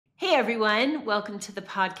everyone. Welcome to the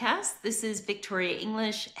podcast. This is Victoria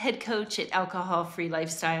English, head coach at Alcohol Free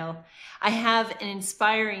Lifestyle. I have an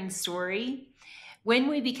inspiring story. When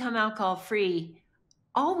we become alcohol free,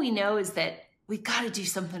 all we know is that we've got to do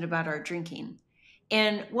something about our drinking.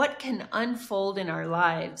 And what can unfold in our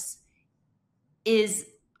lives is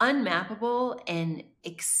unmappable and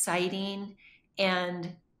exciting.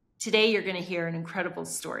 And today you're going to hear an incredible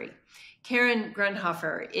story. Karen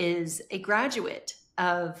Grundhofer is a graduate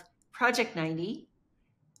of Project 90,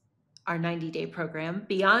 our 90-day program,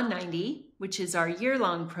 Beyond 90, which is our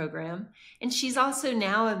year-long program. And she's also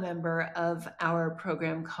now a member of our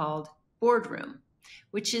program called Boardroom,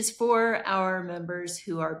 which is for our members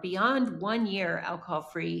who are beyond 1 year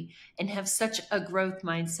alcohol-free and have such a growth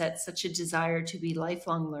mindset, such a desire to be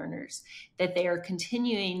lifelong learners, that they are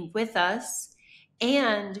continuing with us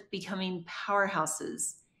and becoming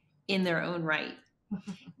powerhouses in their own right.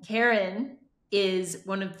 Karen is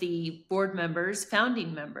one of the board members,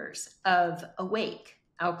 founding members of Awake,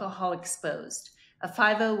 Alcohol Exposed, a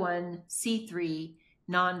 501c3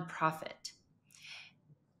 nonprofit.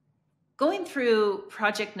 Going through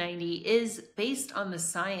Project 90 is based on the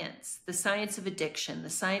science of addiction, the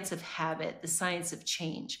science of habit, the science of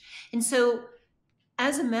change. And so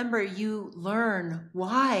as a member, you learn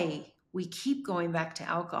why we keep going back to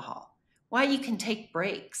alcohol, why you can take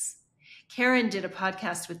breaks. Karen did a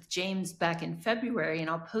podcast with James back in February, and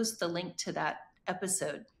I'll post the link to that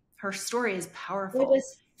episode. Her story is powerful. It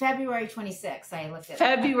was February 26th. I looked at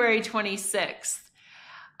February 26th.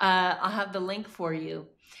 I'll have the link for you.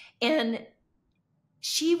 And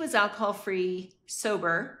she was alcohol-free,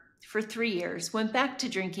 sober for 3 years, went back to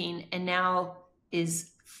drinking, and now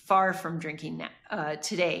is far from drinking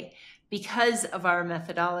today because of our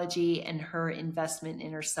methodology and her investment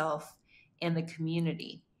in herself and the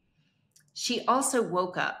community. She also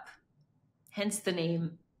woke up, hence the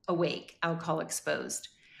name Awake, Alcohol Exposed.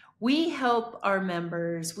 We help our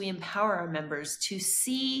members, we empower our members to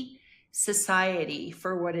see society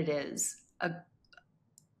for what it is.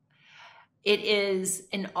 It is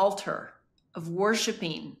an altar of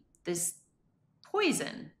worshiping this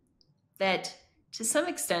poison that to some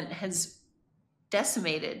extent has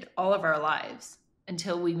decimated all of our lives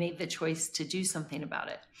until we made the choice to do something about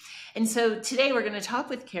it. And so today we're going to talk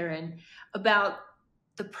with Karen about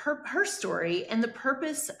her story and the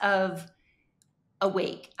purpose of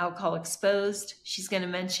Awake, Alcohol Exposed. She's going to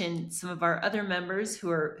mention some of our other members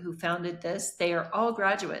who founded this. They are all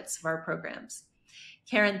graduates of our programs.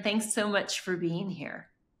 Karen, thanks so much for being here.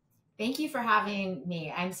 Thank you for having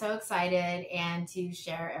me. I'm so excited and to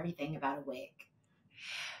share everything about Awake.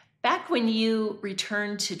 Back when you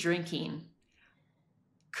returned to drinking,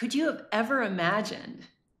 could you have ever imagined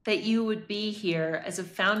that you would be here as a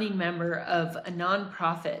founding member of a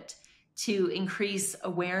nonprofit to increase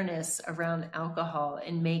awareness around alcohol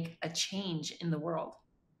and make a change in the world?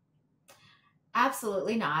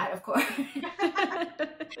 Absolutely not, of course.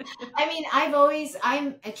 I mean,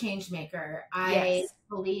 I'm a change maker. I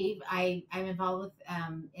believe I'm involved with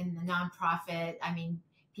in the nonprofit. I mean,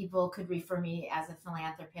 people could refer me as a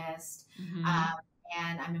philanthropist.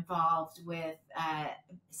 And I'm involved with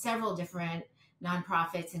several different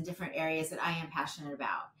nonprofits in different areas that I am passionate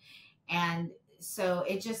about. And so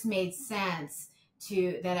it just made sense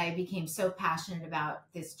that I became so passionate about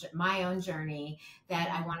my own journey, that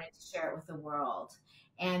I wanted to share it with the world.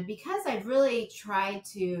 And because I've really tried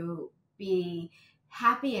to be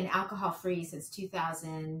happy and alcohol free since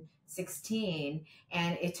 2016,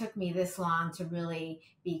 and it took me this long to really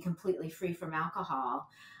be completely free from alcohol,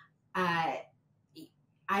 I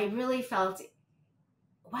really felt,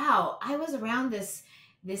 wow, I was around this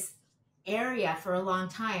area for a long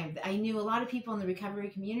time. I knew a lot of people in the recovery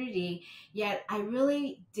community, yet I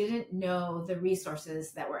really didn't know the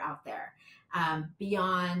resources that were out there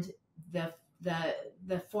beyond the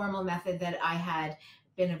formal method that I had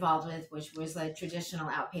been involved with, which was a traditional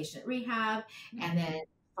outpatient rehab, and then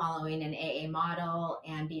following an AA model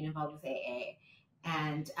and being involved with AA,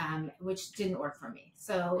 and which didn't work for me.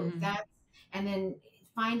 So and then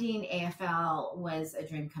finding AFL was a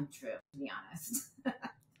dream come true, to be honest.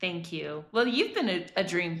 Thank you. Well, you've been a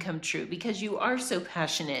dream come true because you are so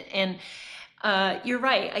passionate. And you're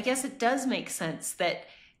right. I guess it does make sense that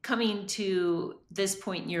coming to this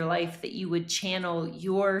point in your life that you would channel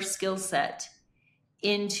your skill set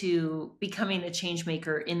into becoming a change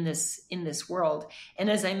maker in this world. And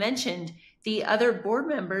as I mentioned, the other board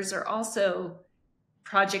members are also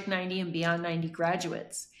Project 90 and Beyond 90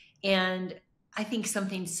 graduates. And I think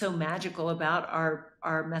something so magical about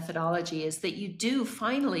our methodology is that you do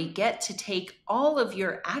finally get to take all of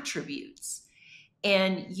your attributes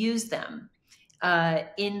and use them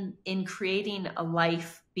in creating a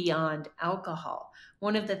life beyond alcohol.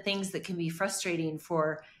 One of the things that can be frustrating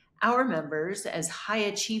for our members as high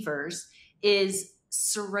achievers is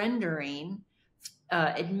surrendering,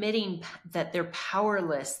 admitting that they're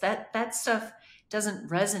powerless. That stuff doesn't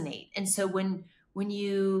resonate. And so when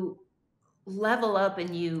you level up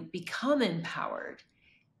and you become empowered,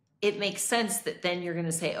 it makes sense that then you're going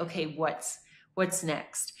to say, okay, what's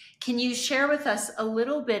next? Can you share with us a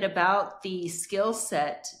little bit about the skill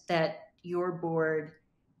set that your board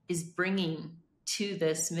is bringing to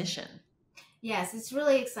this mission? Yes, it's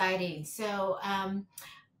really exciting. So,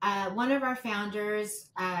 one of our founders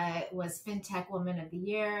was FinTech Woman of the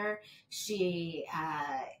Year.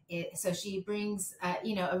 So she brings,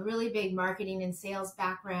 a really big marketing and sales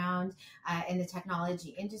background in the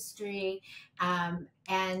technology industry, and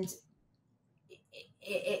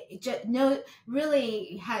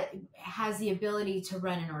really has the ability to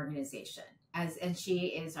run an organization. And she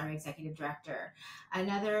is our executive director.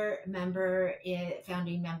 Another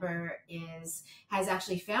founding member has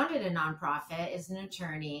actually founded a nonprofit, is an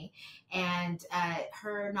attorney, and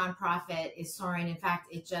her nonprofit is soaring. In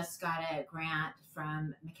fact, it just got a grant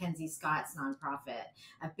from Mackenzie Scott's nonprofit,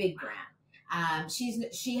 a big grant.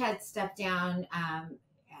 She had stepped down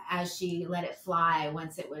as she let it fly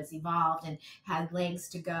once it was evolved and had legs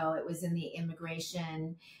to go. It was in the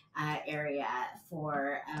immigration area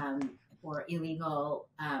for illegal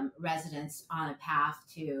residents on a path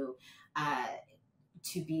to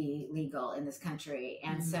be legal in this country.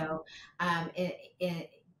 And so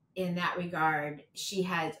in that regard, she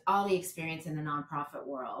has all the experience in the nonprofit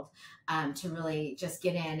world to really just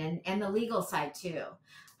get in, and the legal side too.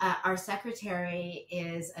 Our secretary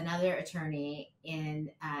is another attorney in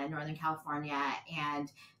Northern California,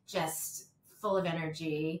 and just full of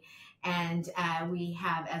energy. And we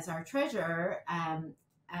have as our treasurer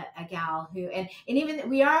a gal who, and even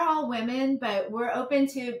we are all women, but we're open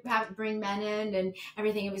to bring men in and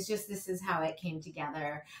everything. It was just, this is how it came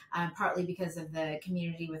together, partly because of the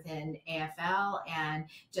community within AFL and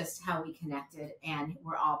just how we connected, and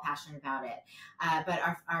we're all passionate about it. But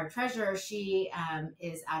our treasurer, she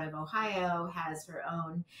is out of Ohio, has her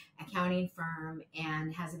own accounting firm,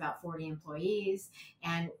 and has about 40 employees,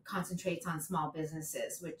 and concentrates on small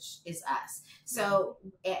businesses, which is us. So,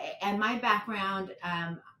 and my background,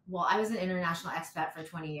 well, I was an international expat for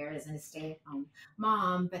 20 years and a stay-at-home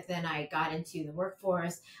mom, but then I got into the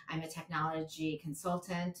workforce. I'm a technology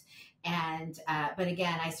consultant, and but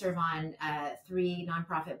again, I serve on 3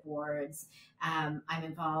 nonprofit boards. I'm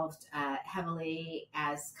involved heavily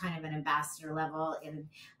as kind of an ambassador level in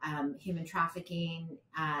human trafficking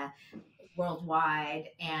worldwide,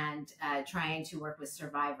 and trying to work with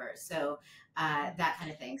survivors. So that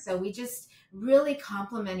kind of thing. So we just really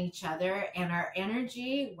complement each other, and our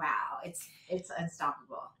energy, wow, it's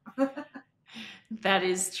unstoppable. That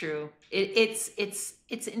is true. It's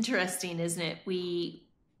interesting, isn't it?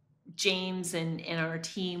 James and our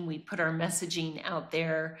team, we put our messaging out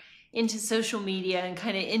there into social media and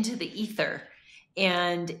kind of into the ether.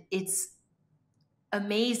 And it's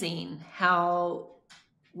amazing how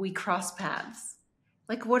we cross paths.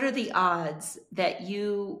 Like, what are the odds that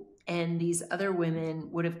you and these other women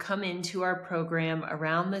would have come into our program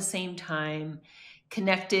around the same time,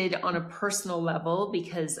 connected on a personal level,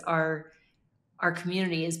 because our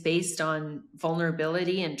community is based on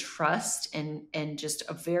vulnerability and trust, and just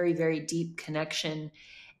a very, very deep connection.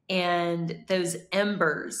 And those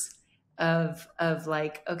embers of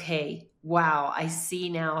like, okay, wow, I see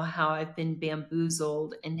now how I've been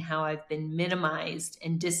bamboozled and how I've been minimized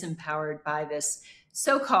and disempowered by this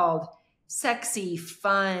so-called sexy,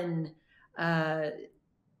 fun,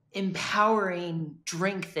 empowering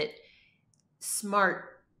drink that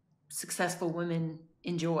smart, successful women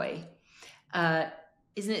enjoy.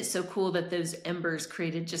 Isn't it so cool that those embers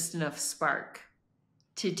created just enough spark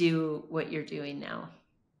to do what you're doing now?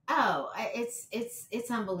 Oh,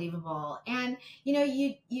 it's unbelievable. And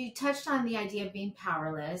you touched on the idea of being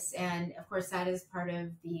powerless, and of course that is part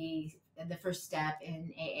of the first step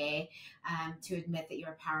in AA, to admit that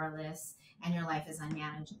you're powerless and your life is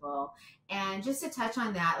unmanageable. And just to touch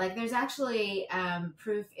on that, like, there's actually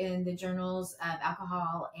proof in the journals of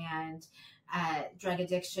alcohol and drug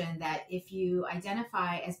addiction that if you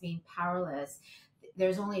identify as being powerless,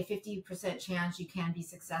 there's only a 50% chance you can be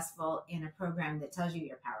successful in a program that tells you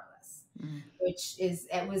you're powerless,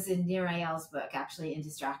 it was in Nir Eyal's book, actually,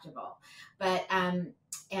 Indistractable. But,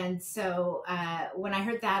 and so when I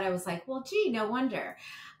heard that, I was like, well, gee, no wonder.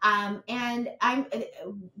 And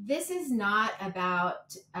this is not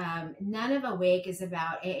about, none of Awake is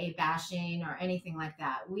about AA bashing or anything like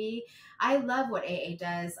that. I love what AA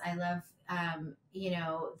does. I love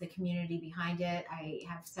the community behind it. I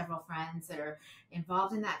have several friends that are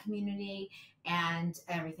involved in that community and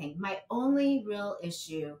everything. My only real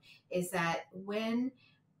issue is that when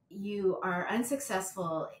you are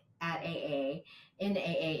unsuccessful at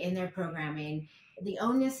in their programming, the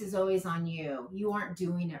onus is always on you. You aren't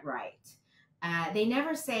doing it right. They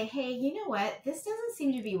never say, hey, you know what? This doesn't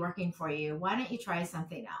seem to be working for you. Why don't you try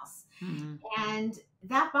something else? Mm-hmm. And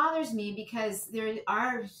that bothers me because there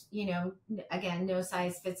are, again, no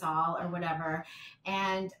size fits all or whatever.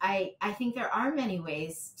 And I think there are many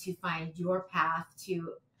ways to find your path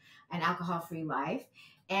to an alcohol-free life.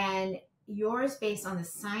 And yours based on the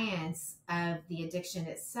science of the addiction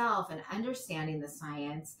itself and understanding the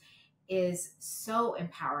science is so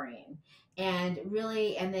empowering and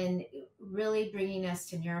then really bringing us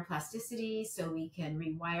to neuroplasticity so we can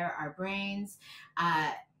rewire our brains.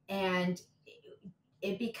 And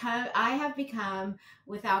I have become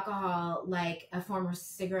with alcohol like a former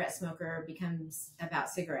cigarette smoker becomes about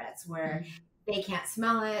cigarettes, where they can't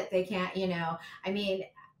smell it. They can't, I mean,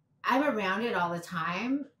 I'm around it all the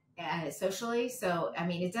time socially. So, I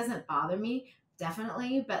mean, it doesn't bother me,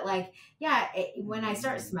 definitely. But like, yeah, when I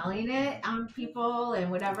start smelling it on people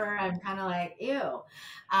and whatever, I'm kind of like, ew.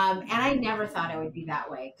 And I never thought it would be that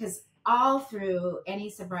way, because all through any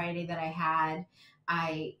sobriety that I had,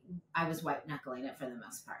 I was white knuckling it for the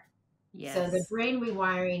most part. Yes. So the brain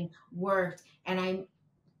rewiring worked, and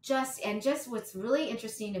just what's really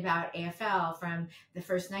interesting about AFL from the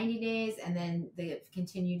first 90 days and then the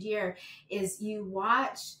continued year is you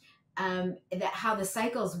watch how the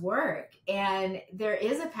cycles work, and there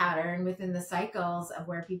is a pattern within the cycles of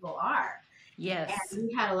where people are. Yes. And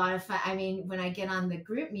we had a lot of fun. I mean, when I get on the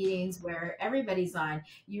group meetings where everybody's on,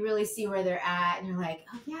 you really see where they're at, and you're like,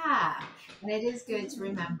 oh yeah. And it is good to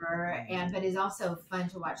remember, but it's also fun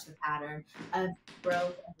to watch the pattern of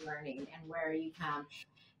growth and learning and where you come.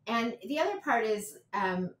 And the other part is,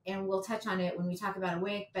 and we'll touch on it when we talk about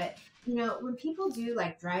Awake, but when people do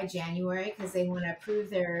like dry January because they want to prove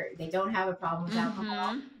they don't have a problem with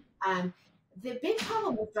alcohol, the big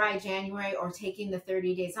problem with dry January or taking the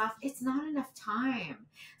 30 days off, it's not enough time.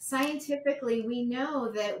 Scientifically, we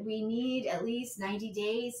know that we need at least 90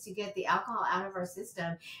 days to get the alcohol out of our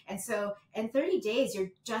system. And so in 30 days,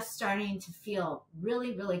 you're just starting to feel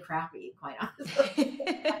really, really crappy, quite honestly.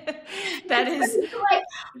 That is like,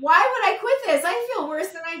 why would I quit this? I feel worse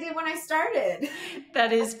than I did when I started.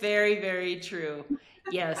 That is very, very true.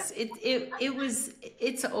 Yes,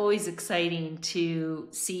 it's always exciting to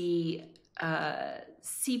see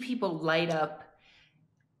people light up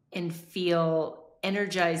and feel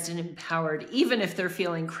energized and empowered, even if they're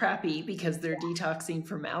feeling crappy because they're detoxing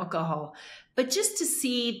from alcohol. But just to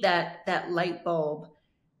see that light bulb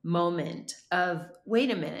moment of, wait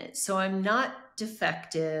a minute, so I'm not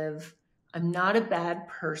defective, I'm not a bad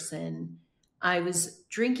person. I was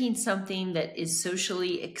drinking something that is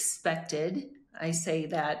socially expected. I say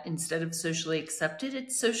that instead of socially accepted,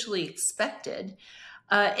 it's socially expected.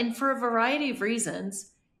 And for a variety of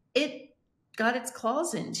reasons, it got its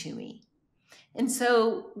claws into me. And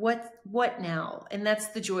so what now? And that's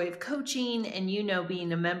the joy of coaching, and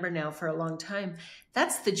being a member now for a long time.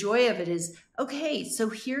 That's the joy of it is, okay, so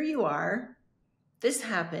here you are. This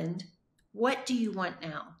happened. What do you want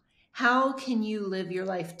now? How can you live your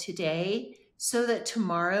life today so that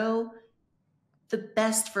tomorrow the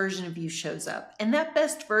best version of you shows up? And that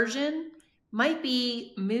best version might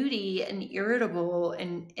be moody and irritable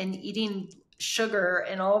and eating sugar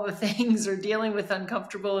and all the things, or dealing with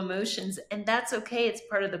uncomfortable emotions. And that's okay. It's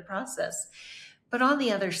part of the process. But on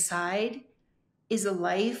the other side is a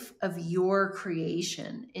life of your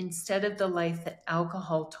creation instead of the life that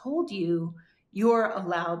alcohol told you you're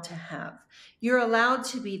allowed to have. You're allowed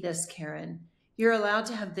to be this, Karen. You're allowed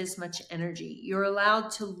to have this much energy. You're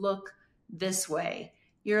allowed to look this way.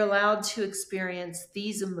 You're allowed to experience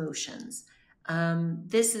these emotions.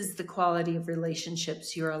 This is the quality of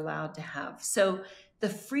relationships you're allowed to have. So the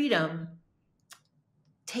freedom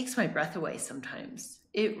takes my breath away sometimes.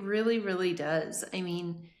 It really, really does. I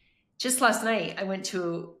mean, just last night I went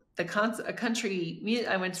to a country.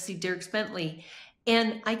 I went to see Dirk Bentley,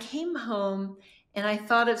 and I came home and I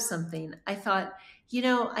thought of something. I thought,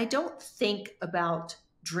 I don't think about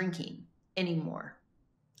drinking anymore.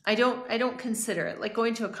 I don't consider it. Like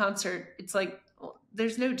going to a concert, it's like, well,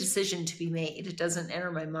 there's no decision to be made. It doesn't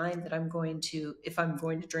enter my mind that if I'm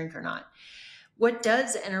going to drink or not. What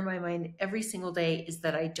does enter my mind every single day is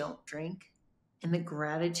that I don't drink, and the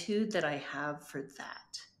gratitude that I have for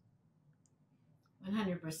that.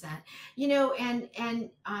 100%.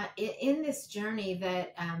 In this journey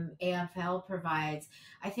that AFL provides,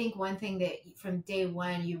 I think one thing that from day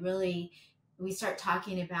one, we start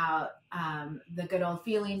talking about the good old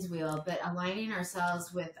feelings wheel, but aligning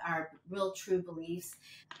ourselves with our real true beliefs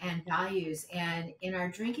and values. And in our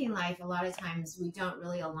drinking life, a lot of times we don't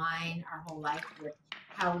really align our whole life with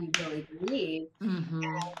how we really believe.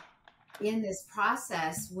 Mm-hmm. In this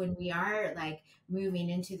process, when we are like moving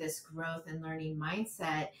into this growth and learning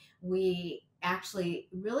mindset, we actually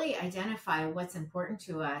really identify what's important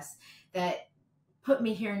to us, that put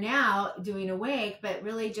me here now doing awake, but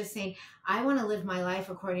really just saying, I want to live my life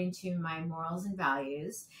according to my morals and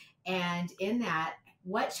values. And in that,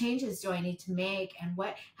 what changes do I need to make, and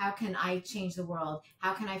how can I change the world?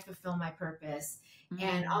 How can I fulfill my purpose?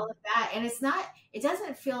 And all of that. And it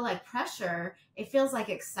doesn't feel like pressure. It feels like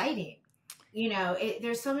exciting.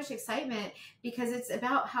 There's so much excitement because it's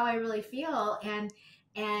about how I really feel, and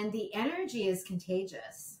the energy is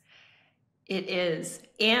contagious. It is.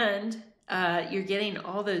 And you're getting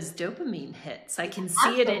all those dopamine hits. I can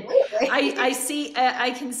see Absolutely.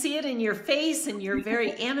 I can see it in your face, and you're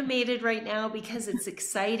very animated right now because it's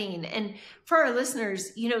exciting. And for our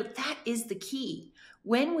listeners, that is the key.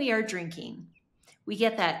 When we are drinking, we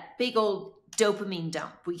get that big old dopamine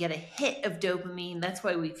dump. We get a hit of dopamine. That's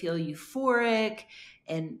why we feel euphoric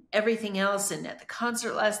and everything else. And at the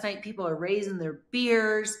concert last night, people are raising their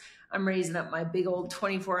beers. I'm raising up my big old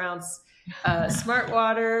 24-ounce smart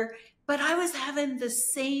water. But I was having the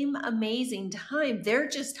same amazing time. They're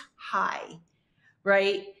just high,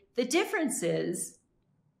 right? The difference is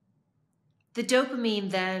the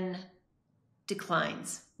dopamine then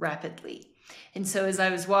declines rapidly. And so as I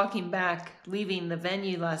was walking back, leaving the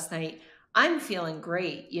venue last night, I'm feeling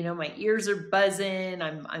great. My ears are buzzing.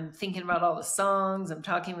 I'm thinking about all the songs. I'm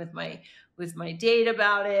talking with my date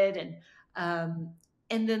about it.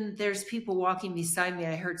 And then there's people walking beside me.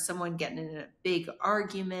 I heard someone getting in a big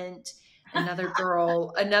argument. Another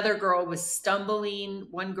girl was stumbling.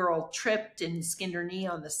 One girl tripped and skinned her knee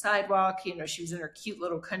on the sidewalk. She was in her cute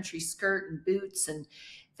little country skirt and boots, and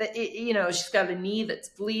she's got a knee that's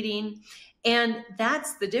bleeding. And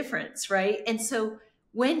that's the difference, right? And so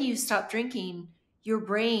when you stop drinking, your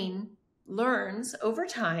brain learns over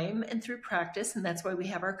time and through practice, and that's why we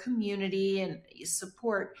have our community and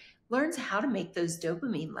support, learns how to make those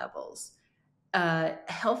dopamine levels,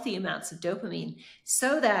 healthy amounts of dopamine,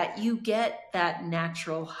 so that you get that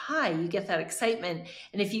natural high, you get that excitement.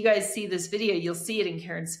 And if you guys see this video, you'll see it in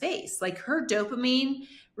Karen's face. Like, her dopamine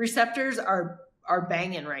receptors are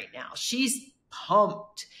banging right now. She's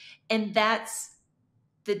pumped. And that's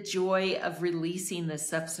the joy of releasing the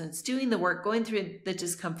substance, doing the work, going through the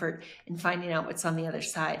discomfort, and finding out what's on the other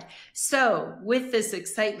side. So with this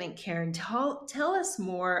excitement, Karen, tell us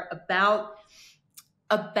more about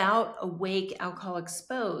Awake Alcohol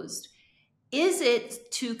Exposed. Is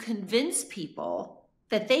it to convince people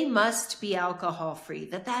that they must be alcohol free,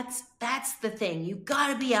 that's the thing, you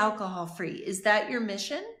got to be alcohol free? Is that your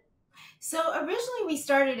mission? So originally we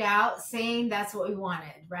started out saying that's what we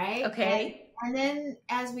wanted, right? Okay. And then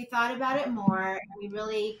as we thought about it more, we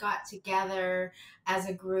really got together as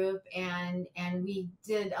a group, and we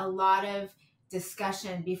did a lot of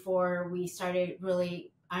discussion before we started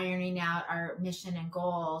really ironing out our mission and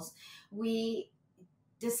goals. We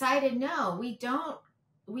decided, no, we don't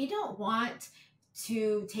want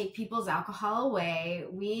to take people's alcohol away.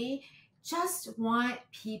 We just want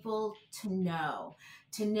people to know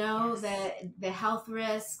Yes. that the health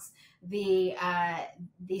risks, that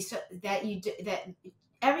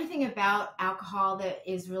everything about alcohol that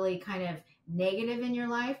is really kind of negative in your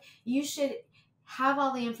life, you should have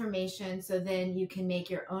all the information so then you can make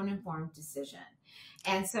your own informed decision.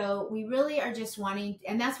 And so we really are just wanting,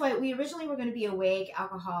 and that's why we originally were going to be Awake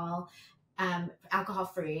Alcohol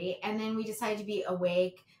free, and then we decided to be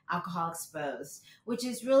Awake Alcohol Exposed, which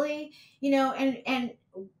is really, and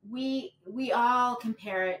we all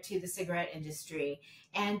compare it to the cigarette industry.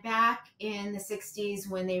 And back in the 60s,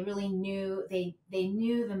 when they really knew, they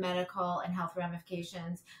knew the medical and health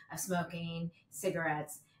ramifications of smoking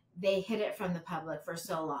cigarettes, they hid it from the public for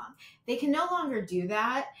so long. They can no longer do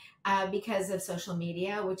that because of social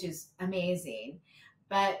media, which is amazing.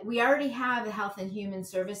 But we already have the Health and Human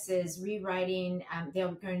Services rewriting. They're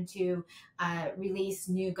going to release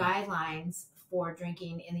new guidelines for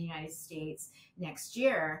drinking in the United States next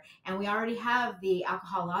year. And we already have the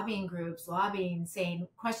alcohol lobbying groups lobbying,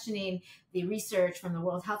 questioning the research from the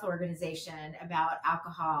World Health Organization about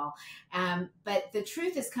alcohol. But the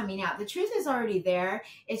truth is coming out. The truth is already there.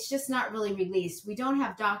 It's just not really released. We don't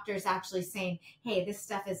have doctors actually saying, hey, this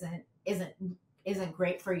stuff isn't isn't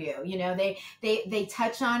great for you. You know, they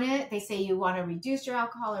touch on it. They say you want to reduce your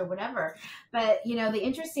alcohol or whatever. But, you know, the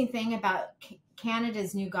interesting thing about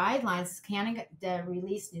Canada's new guidelines, Canada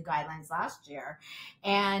released new guidelines last year,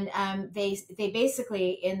 and they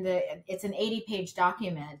basically it's an 80-page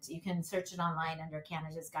document. You can search it online under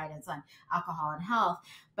Canada's guidance on alcohol and health.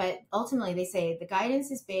 But ultimately, they say the guidance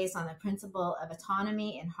is based on the principle of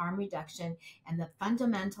autonomy and harm reduction, and the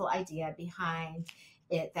fundamental idea behind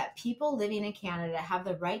it that people living in Canada have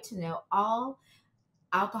the right to know all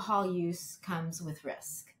alcohol use comes with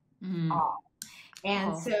risk. All.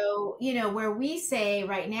 And so, you know, where we say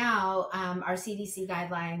right now, our CDC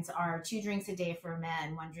guidelines are 2 drinks a day for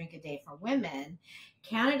men, 1 drink a day for women.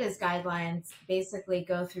 Canada's guidelines basically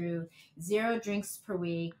go through 0 drinks per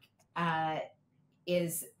week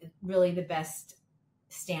is really the best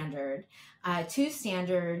standard. 2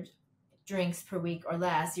 standard drinks per week or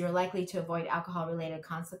less, you're likely to avoid alcohol-related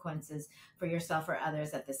consequences for yourself or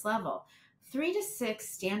others at this level. 3 to 6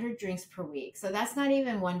 standard drinks per week. So that's not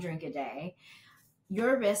even 1 drink a day.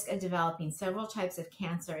 Your risk of developing several types of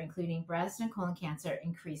cancer, including breast and colon cancer,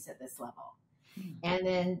 increase at this level. And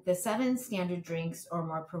then the 7 standard drinks or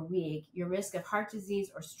more per week, your risk of heart disease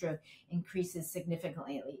or stroke increases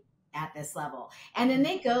significantly at this level. And then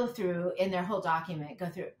they go through, in their whole document, go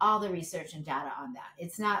through all the research and data on that.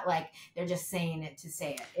 It's not like they're just saying it to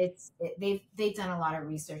say it. They've done a lot of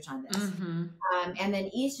research on this. And then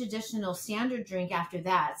each additional standard drink after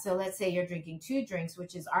that, so let's say you're drinking 2 drinks,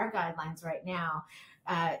 which is our guidelines right now,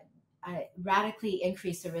 radically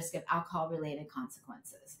increase the risk of alcohol-related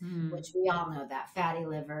consequences, which we all know that: fatty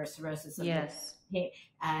liver, cirrhosis of the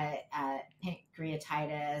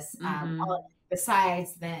pancreatitis, all.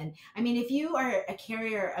 Besides, then, I mean, if you are a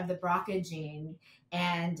carrier of the BRCA gene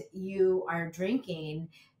and you are drinking,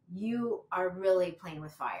 you are really playing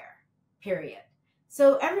with fire, period.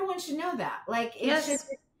 So everyone should know that. Like, it should,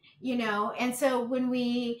 you know, and so when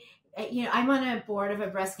we, you know, I'm on a board of a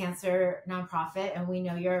breast cancer nonprofit, and we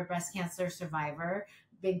know you're a breast cancer survivor,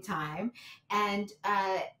 big time. And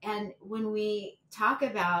when we talk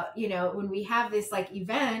about, you know, when we have this like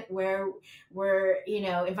event where we're, you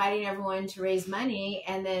know, inviting everyone to raise money,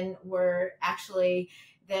 and then we're actually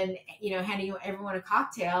then, you know, handing everyone a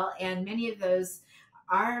cocktail, and many of those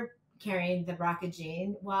are carrying the BRCA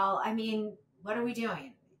gene. Well, I mean, what are we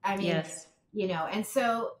doing? I mean, you know, and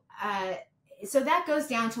so, so that goes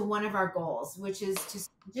down to one of our goals, which is to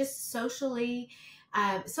just social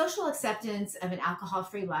acceptance of an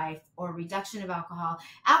alcohol-free life, or reduction of alcohol.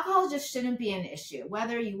 Alcohol just shouldn't be an issue.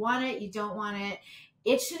 Whether you want it, you don't want it,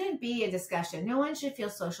 it shouldn't be a discussion. No one should feel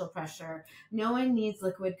social pressure. No one needs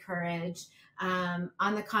liquid courage. On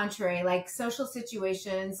the contrary, like social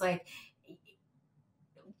situations, like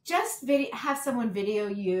just have someone video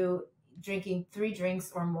you drinking 3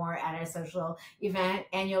 drinks or more at a social event,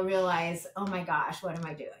 and you'll realize, oh my gosh, what am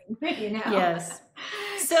I doing? You know? Yes.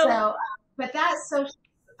 So but that's social.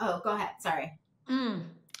 Oh, go ahead. Sorry.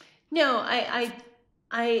 No, I,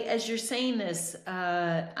 as you're saying this,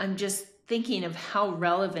 I'm just thinking of how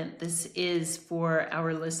relevant this is for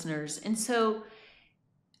our listeners. And so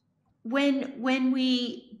when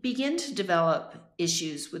we begin to develop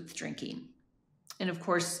issues with drinking, and of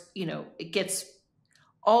course, you know, it gets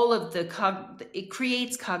all of it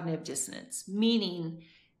creates cognitive dissonance, meaning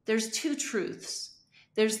there's 2 truths.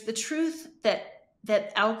 There's the truth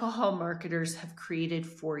that alcohol marketers have created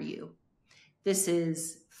for you. This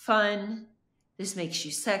is fun. This makes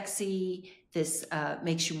you sexy. This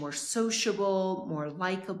makes you more sociable, more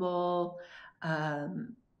likable.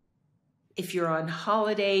 If you're on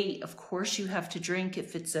holiday, of course you have to drink.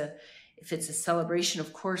 If it's a celebration,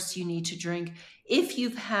 of course you need to drink. If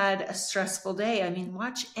you've had a stressful day, I mean,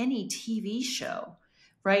 watch any TV show,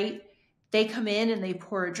 right? They come in and they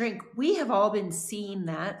pour a drink. We have all been seeing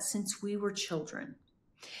that since we were children.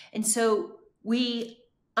 And so we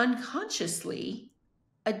unconsciously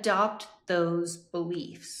adopt those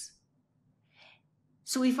beliefs.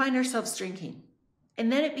 So we find ourselves drinking,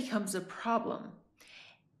 and then it becomes a problem.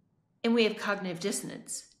 And we have cognitive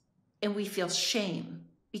dissonance, and we feel shame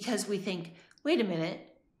because we think, wait a minute,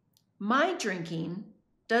 my drinking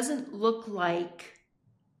doesn't look like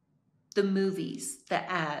the movies, the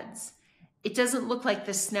ads. It doesn't look like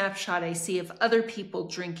the snapshot I see of other people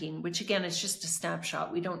drinking, which again, is just a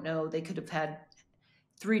snapshot. We don't know. They could have had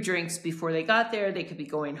 3 drinks before they got there. They could be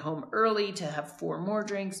going home early to have 4 more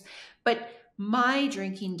drinks. But my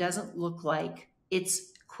drinking doesn't look like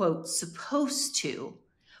it's, quote, supposed to.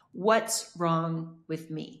 What's wrong with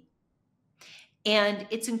me? And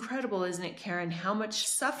it's incredible, isn't it, Karen, how much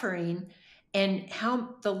suffering and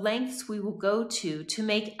how the lengths we will go to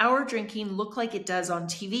make our drinking look like it does on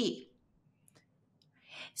TV.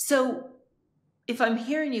 So if I'm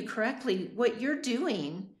hearing you correctly, what you're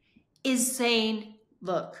doing is saying,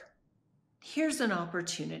 look, here's an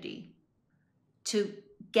opportunity to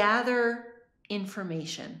gather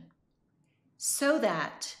information so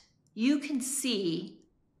that you can see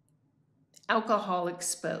alcohol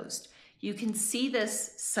exposed. You can see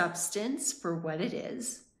this substance for what it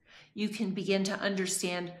is. You can begin to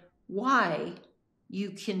understand why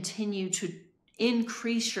you continue to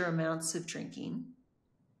increase your amounts of drinking.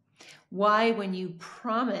 Why, when you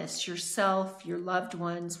promise yourself, your loved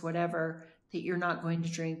ones, whatever, that you're not going to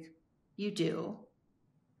drink, you do.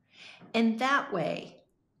 And that way,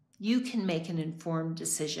 you can make an informed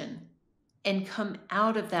decision and come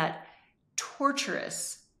out of that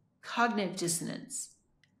torturous cognitive dissonance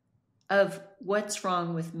of what's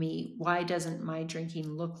wrong with me? Why doesn't my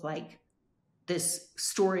drinking look like this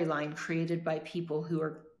storyline created by people who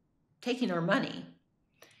are taking our money?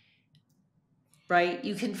 Right?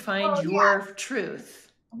 You can find your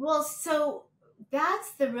truth. Well, so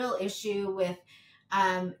that's the real issue with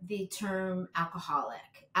the term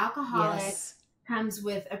alcoholic. Alcoholic comes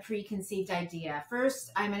with a preconceived idea.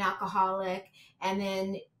 First, I'm an alcoholic, and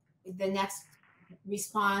then the next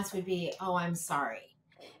response would be, "Oh, I'm sorry."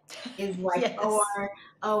 Is like,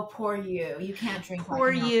 oh, poor you. You can't drink like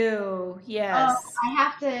poor you. Yes. Oh, I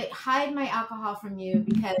have to hide my alcohol from you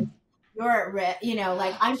because you're at risk. You know,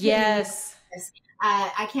 like I'm. Yes.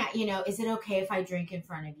 I can't. You know, is it okay if I drink in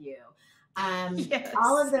front of you?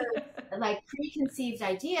 All of those like preconceived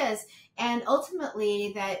ideas, and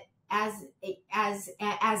ultimately that as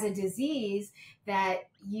a disease that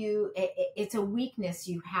it's a weakness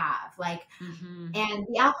you have, like, and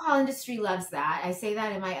the alcohol industry loves that. I say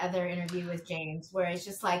that in my other interview with James, where it's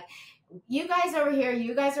just like, you guys over here,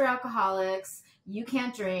 you guys are alcoholics, you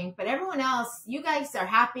can't drink, but everyone else, you guys are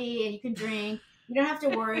happy and you can drink. You don't have to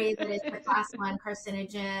worry that it's a class 1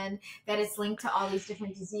 carcinogen, that it's linked to all these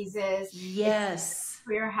different diseases. Yes.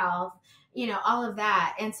 For your health, you know, all of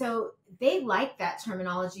that. And so they like that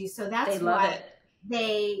terminology. So that's why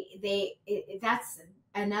that's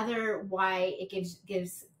another why it gives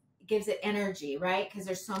it energy, right? Because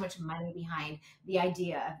there's so much money behind the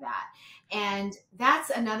idea of that. And that's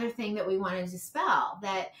another thing that we want to dispel,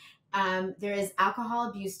 that there is alcohol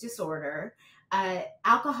abuse disorder.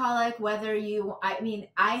 Alcoholic,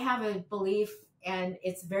 I have a belief, and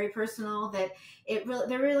it's very personal, that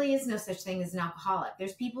there really is no such thing as an alcoholic.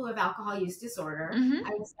 There's people with alcohol use disorder.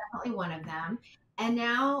 I was definitely one of them. And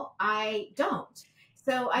now I don't.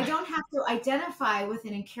 So I don't have to identify with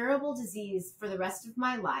an incurable disease for the rest of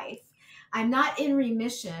my life. I'm not in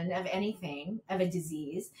remission of anything, of a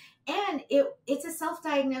disease. And it's a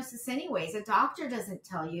self-diagnosis anyways. A doctor doesn't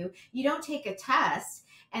tell you. You don't take a test.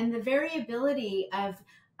 And the variability of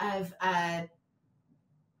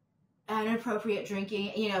inappropriate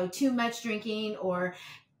drinking, you know, too much drinking or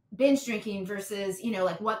binge drinking versus, you know,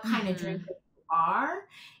 like what kind of drink you are,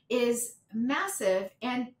 is massive.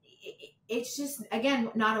 And it's just, again,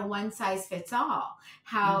 not a one size fits all,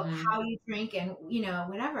 how you drink and, you know,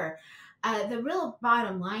 whatever. The real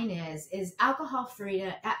bottom line is alcohol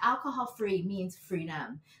free means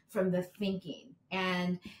freedom from the thinking.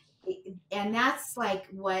 And that's like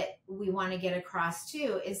what we want to get across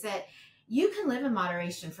too, is that you can live in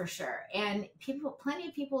moderation for sure. And plenty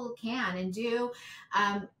of people can and do.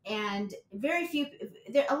 And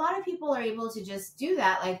a lot of people are able to just do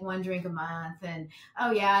that, like 1 drink a month. And,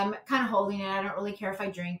 oh yeah, I'm kind of holding it. I don't really care if I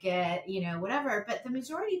drink it, you know, whatever. But the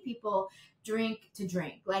majority of people drink to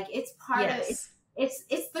drink. Like, it's part of it.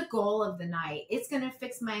 It's the goal of the night. It's going to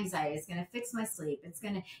fix my anxiety. It's going to fix my sleep.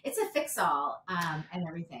 It's a fix all, and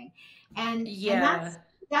everything. And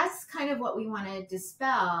that's kind of what we want to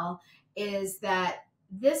dispel, is that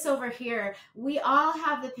this over here, we all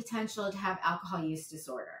have the potential to have alcohol use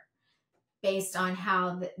disorder based on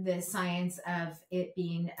how the science of it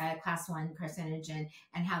being a class 1 carcinogen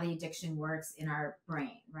and how the addiction works in our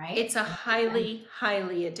brain, right? It's a highly,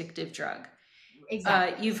 highly addictive drug.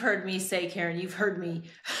 Exactly. You've heard me say, Karen, you've heard me,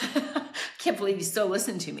 can't believe you still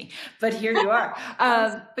listen to me, but here you are.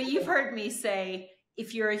 But you've heard me say,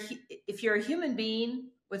 if you're a human being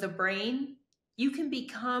with a brain, you can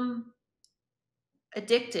become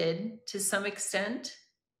addicted to some extent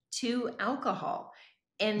to alcohol.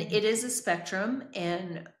 And it is a spectrum.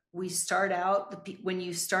 And when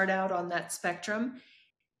you start out on that spectrum,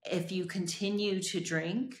 if you continue to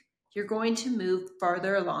drink, you're going to move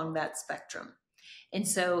farther along that spectrum. And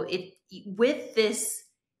so with this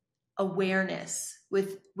awareness,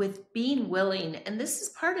 with being willing, and this is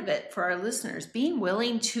part of it for our listeners, being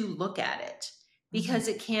willing to look at it, because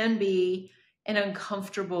it can be an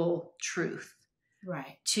uncomfortable truth.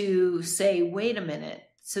 Right. To say, wait a minute,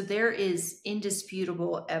 So there is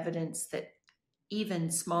indisputable evidence that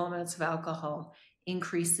even small amounts of alcohol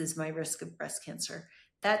increases my risk of breast cancer.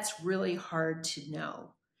 That's really hard to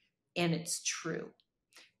know, and it's true,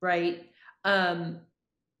 right?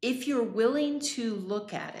 If you're willing to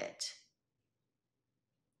look at it,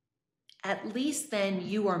 at least then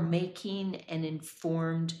you are making an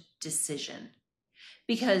informed decision,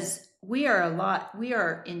 because we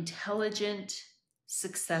are intelligent,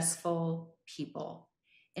 successful people,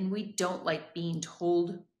 and we don't like being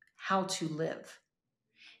told how to live.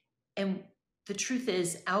 And the truth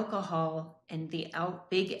is, alcohol and the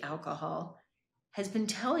big alcohol has been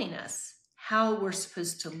telling us how we're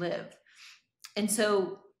supposed to live. And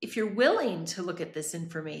so, if you're willing to look at this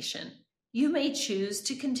information, you may choose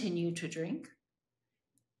to continue to drink,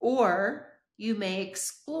 or you may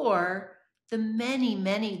explore the many,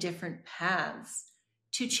 many different paths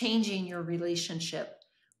to changing your relationship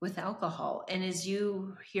with alcohol. And as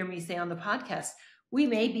you hear me say on the podcast, we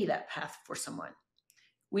may be that path for someone.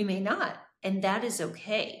 We may not, and that is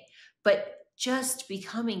okay. But just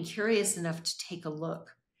becoming curious enough to take a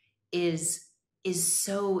look is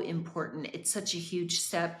so important. It's such a huge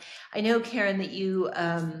step. I know, Karen, that you,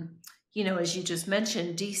 as you just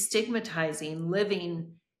mentioned, destigmatizing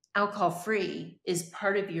living alcohol-free is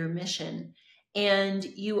part of your mission. And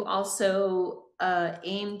you also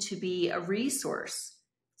aim to be a resource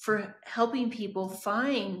for helping people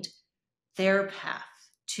find their path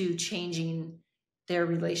to changing their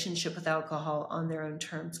relationship with alcohol on their own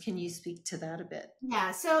terms. Can you speak to that a bit?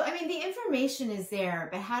 Yeah. So, I mean, the information is there,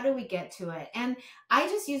 but how do we get to it? And I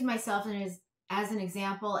just use myself as an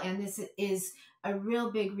example. And this is a real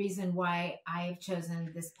big reason why I've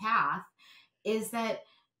chosen this path, is that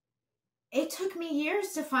it took me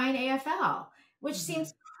years to find AFL, which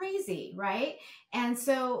seems crazy, right? And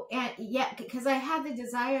so, because I had the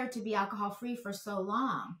desire to be alcohol free for so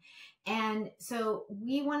long. And so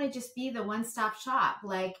we want to just be the one-stop shop.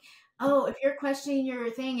 Like, oh, if you're questioning your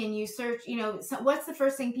thing and you search, so what's the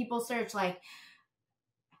first thing people search? Like,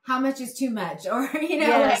 how much is too much? Or,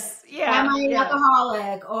 yes. like, am I an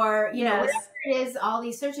alcoholic? Or, yes. Whatever it is, all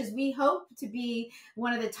these searches, we hope to be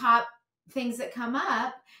one of the top things that come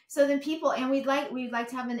up. So then people, and we'd like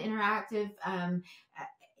to have an interactive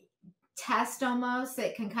test almost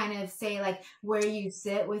that can kind of say like where you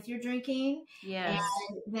sit with your drinking. Yes.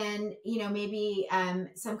 And then, maybe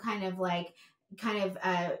some kind of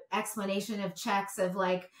explanation of checks of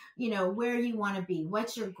like, where you want to be,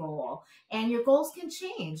 what's your goal. And your goals can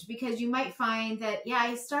change, because you might find that,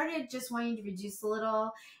 I started just wanting to reduce a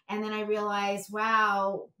little, and then I realized,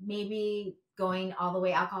 wow, maybe going all the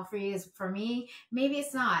way alcohol free is for me. Maybe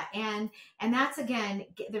it's not. And that's, again,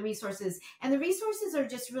 the resources. And the resources are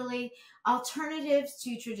just really alternatives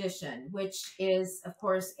to tradition, which is, of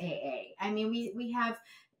course, AA. I mean, we have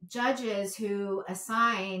judges who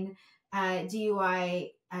assign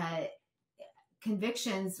DUI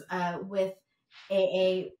convictions with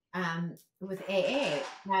AA.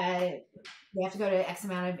 They have to go to X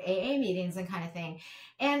amount of AA meetings and kind of thing.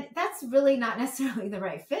 And that's really not necessarily the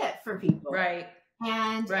right fit for people. Right.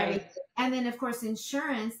 And then, of course,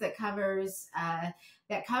 insurance that covers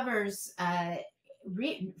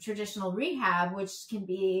traditional rehab, which can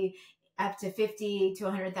be up to $50,000 to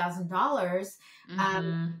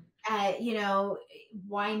 $100,000.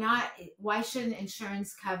 Why not? Why shouldn't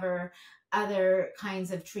insurance cover other kinds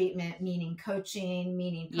of treatment, meaning coaching,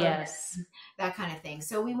 meaning programs, that kind of thing?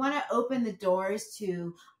 So we want to open the doors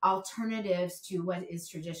to alternatives to what is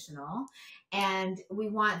traditional, and we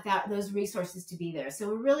want those resources to be there. So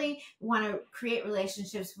we really want to create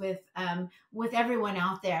relationships with everyone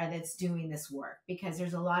out there that's doing this work, because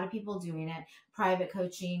there's a lot of people doing it. Private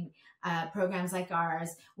coaching programs like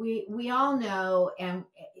ours, we all know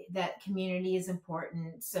that community is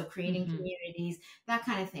important. So creating communities, that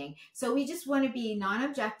kind of thing. So we just want to be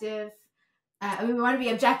non-objective. We want to be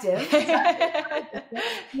objective.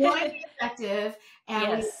 We want to be objective,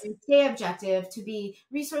 and we stay objective to be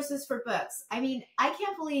resources for books. I mean, I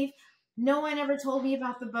can't believe no one ever told me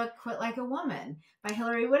about the book Quit Like a Woman by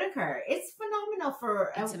Hillary Whitaker. It's phenomenal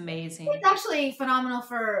It's amazing. It's actually phenomenal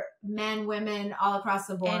for men, women, all across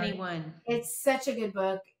the board. Anyone. It's such a good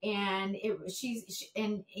book, and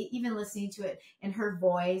and even listening to it in her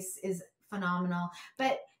voice is phenomenal.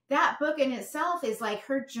 But that book in itself is like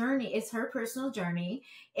her journey. It's her personal journey.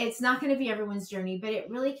 It's not going to be everyone's journey, but it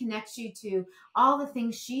really connects you to all the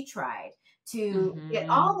things she tried to get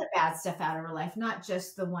all the bad stuff out of her life, not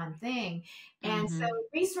just the one thing. And so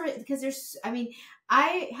resource, because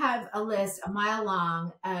I have a list a mile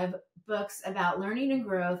long of books about learning and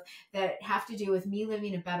growth that have to do with me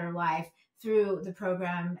living a better life through the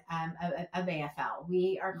program of AFL.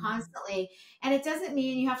 We are constantly, and it doesn't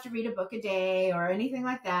mean you have to read a book a day or anything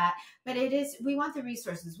like that, but it is, we want the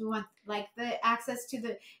resources. We want like the access to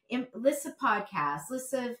the lists of podcasts,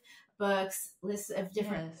 lists of books, lists of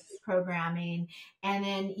different programming, and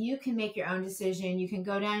then you can make your own decision. You can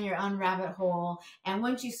go down your own rabbit hole, and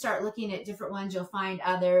once you start looking at different ones, you'll find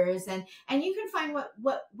others, and you can find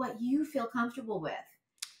what you feel comfortable with.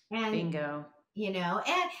 And bingo. You know,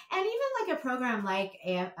 and even like a program like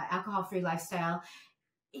Alcohol Free Lifestyle,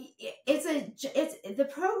 it's the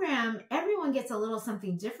program, everyone gets a little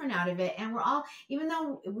something different out of it, and we're all, even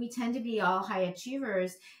though we tend to be all high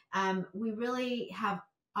achievers, we really have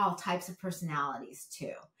all types of personalities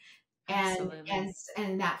too, and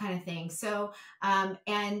that kind of thing. So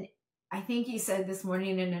and I think you said this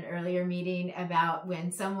morning in an earlier meeting about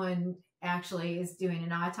when someone actually is doing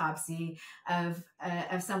an autopsy of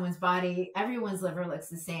someone's body, everyone's liver looks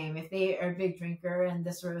the same. If they are a big drinker and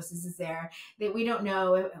the cirrhosis is there, that we don't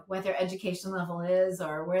know what their education level is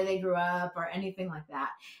or where they grew up or anything like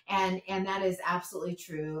that. And that is absolutely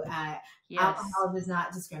true. Alcohol does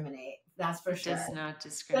not discriminate. That's for sure. It does not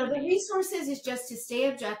discriminate. So the resources is just to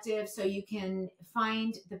stay objective so you can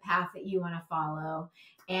find the path that you want to follow.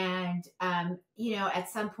 And, you know, at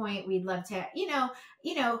some point we'd love to, you know,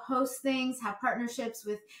 host things, have partnerships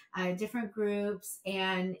with different groups,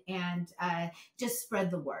 and just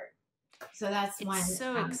spread the word. So that's one. It's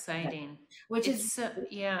so exciting. Which it's is, so,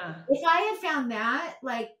 yeah. If I had found that,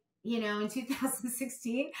 like, you know, in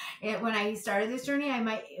 2016, when I started this journey, I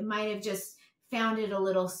might have just found it a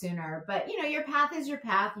little sooner. But, you know, your path is your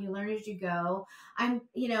path. You learn as you go.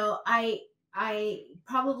 You know, I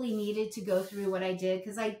probably needed to go through what I did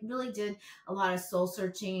because I really did a lot of soul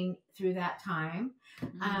searching through that time.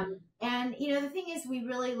 And, you know, the thing is, we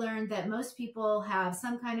really learned that most people have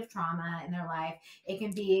some kind of trauma in their life. It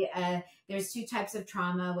can be, there's two types of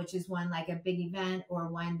trauma, which is one like a big event, or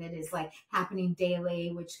one that is like happening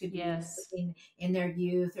daily, which could be in their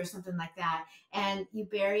youth or something like that. And you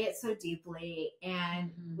bury it so deeply.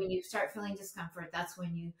 And when you start feeling discomfort, that's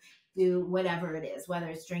when you do whatever it is, whether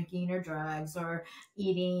it's drinking or drugs or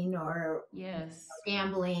eating or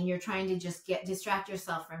gambling. You're trying to just distract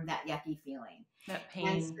yourself from that yucky feeling, that pain.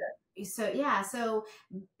 And so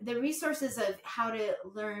the resources of how to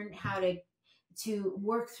learn how to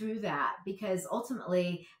work through that, because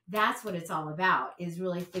ultimately that's what it's all about, is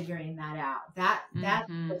really figuring that out. That's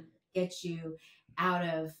what gets you out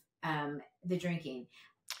of the drinking.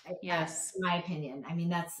 Yes. In my opinion. I mean,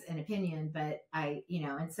 that's an opinion, but you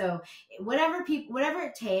know, and so whatever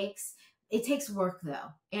it takes work though.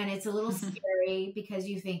 And it's a little scary because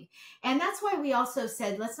you think, and that's why we also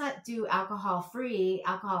said, let's not do alcohol free.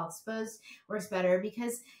 Alcohol exposed works better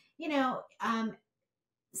because, you know,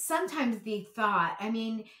 sometimes the thought, I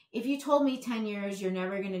mean, if you told me 10 years, you're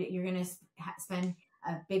going to spend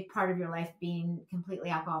a big part of your life being completely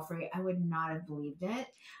alcohol free, I would not have believed it.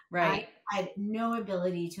 Right. I had no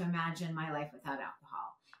ability to imagine my life without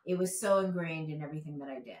alcohol. It was so ingrained in everything that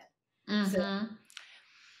I did.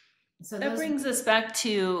 So that brings us back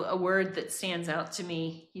to a word that stands out to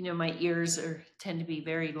me. You know, my ears tend to be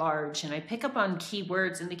very large, and I pick up on key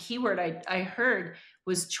words, and the key word I heard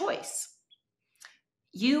was choice.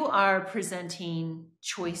 You are presenting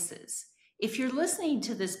choices. If you're listening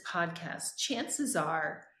to this podcast, chances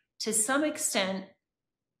are, to some extent,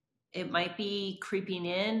 it might be creeping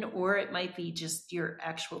in, or it might be just your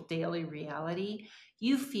actual daily reality.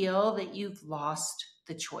 You feel that you've lost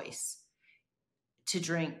the choice to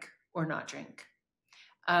drink or not drink.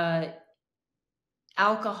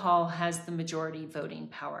 Alcohol has the majority voting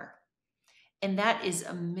power. And that is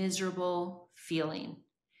a miserable feeling,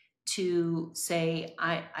 to say,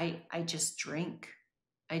 I just drink.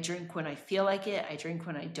 I drink when I feel like it. I drink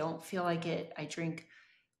when I don't feel like it. I drink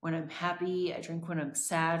when I'm happy. I drink when I'm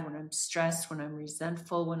sad, when I'm stressed, when I'm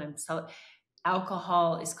resentful, when I'm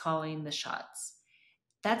alcohol is calling the shots.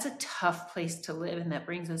 That's a tough place to live. And that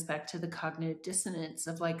brings us back to the cognitive dissonance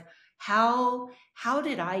of like, how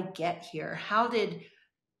did I get here? How did,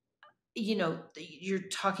 you know, you're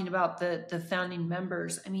talking about the founding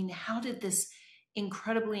members. I mean, how did this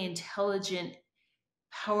incredibly intelligent,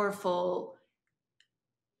 powerful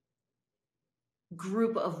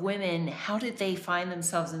group of women, how did they find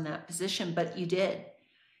themselves in that position? But you did.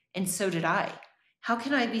 And so did I. How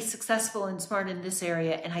can I be successful and smart in this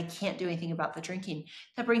area and I can't do anything about the drinking?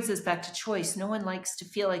 That brings us back to choice. No one likes to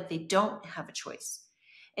feel like they don't have a choice.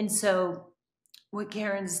 And so what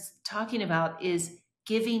Karen's talking about is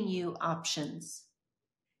giving you options.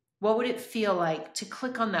 What would it feel like to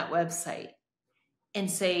click on that website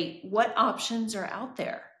and say, what options are out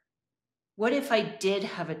there? what if I did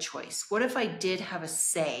have a choice? What if I did have a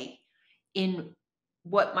say in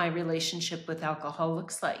what my relationship with alcohol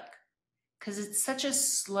looks like? Because it's such a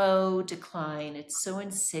slow decline. It's so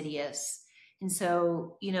insidious. And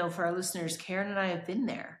so, for our listeners, Karen and I have been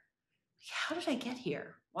there. How did I get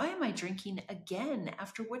here? Why am I drinking again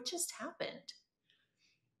after what just happened?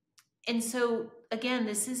 And so, again,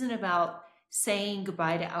 this isn't about saying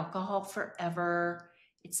goodbye to alcohol forever.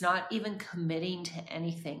 It's not even committing to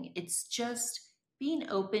anything. It's just being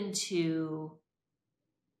open to,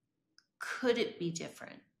 could it be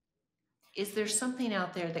different? Is there something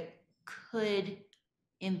out there that could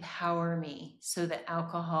empower me so that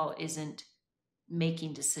alcohol isn't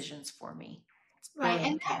making decisions for me? It's Right.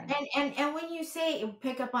 brilliant, Karen. And when you say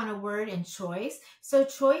pick up on a word and choice, so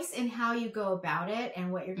choice in how you go about it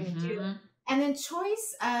and what you're going to do, and then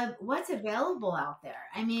choice of what's available out there.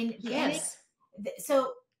 I mean, Yes.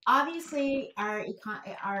 so obviously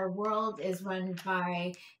our world is run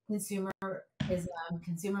by consumerism,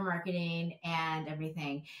 consumer marketing, and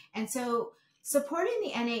everything. And so supporting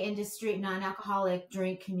the NA industry, non-alcoholic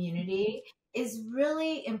drink community, is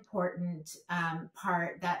really important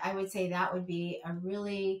part that I would say that would be a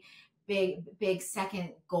really big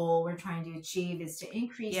second goal we're trying to achieve, is to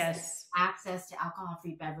increase access to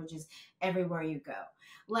alcohol-free beverages everywhere you go.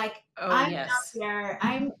 Like, I'm out there,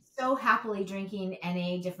 I'm so happily drinking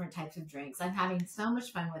NA different types of drinks. I'm having so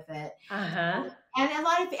much fun with it. And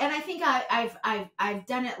I think I've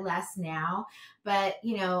done it less now, but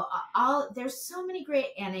there's so many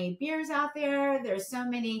great NA beers out there. There's so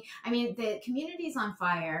many. I mean, the community's on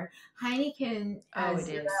fire. Heineken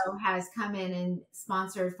Zero has come in and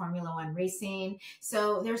sponsored Formula One racing,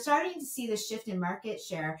 so they're starting to see the shift in market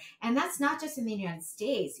share, and that's not just in the United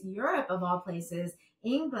States. Europe, of all places.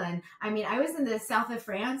 England. I mean, I was in the south of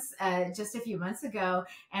France just a few months ago,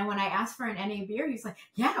 and when I asked for an NA beer, he was like,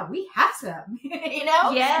 "Yeah, we have some."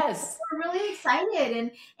 Yes, we're really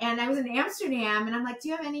excited. And I was in Amsterdam, and I'm like, "Do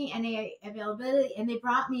you have any NA availability?" And they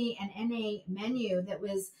brought me an NA menu that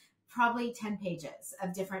was probably 10 pages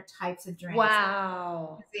of different types of drinks.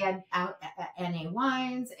 Wow. They had NA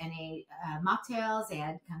wines, NA mocktails, they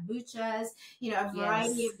had kombuchas, a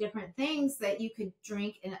variety of different things that you could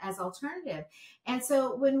drink as alternative. And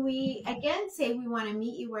so when we, again, say we want to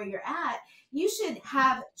meet you where you're at, you should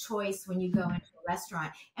have choice when you go into a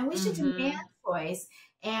restaurant. And we should demand choice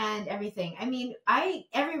and everything. I mean,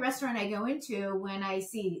 every restaurant I go into, when I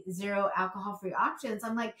see zero alcohol-free options,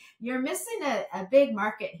 I'm like, you're missing a big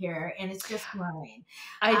market here, and it's just growing.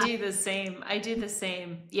 I do the same.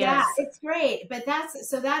 Yes. Yeah, it's great. But that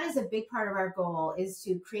is a big part of our goal, is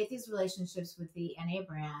to create these relationships with the NA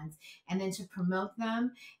brands, and then to promote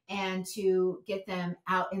them and to get them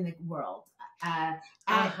out in the world. At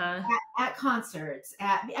concerts.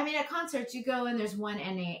 At concerts, you go and there's one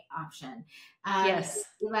NA option. Yes.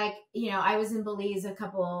 Like, I was in Belize a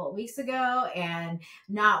couple weeks ago, and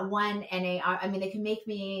not one NA. I mean, they can make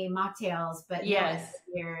me mocktails, but no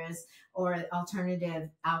beers or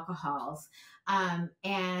alternative alcohols. So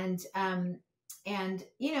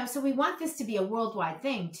we want this to be a worldwide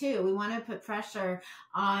thing too. We want to put pressure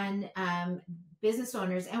on business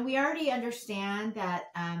owners, and we already understand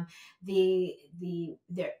that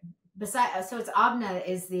so it's ABNA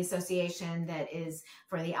is the association that is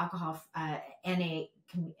for the alcohol NA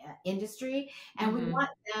industry, and we want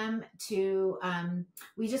them to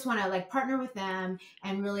we just want to like partner with them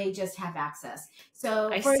and really just have access.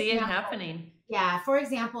 So I see it happening. Yeah, for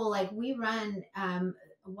example, like we run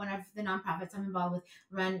one of the nonprofits I'm involved with,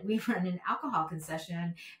 we run an alcohol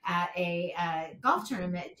concession at a golf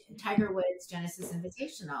tournament, Tiger Woods Genesis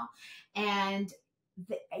Invitational. And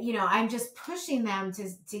I'm just pushing them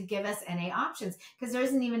to give us NA options, because there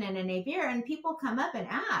isn't even an NA beer, and people come up and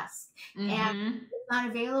ask, and it's not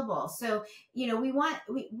available. So,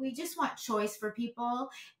 we just want choice for people,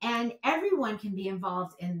 and everyone can be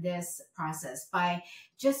involved in this process by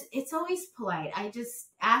it's always polite. I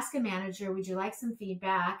just ask a manager, would you like some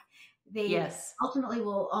feedback? They ultimately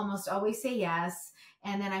will almost always say yes.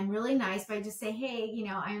 And then I'm really nice by just say, hey,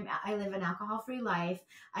 I live an alcohol-free life.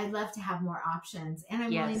 I'd love to have more options, and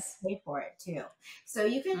I'm willing to pay for it too. So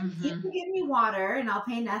you can give me water and I'll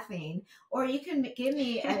pay nothing, or you can give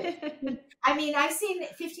me I've seen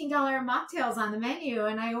 $15 mocktails on the menu,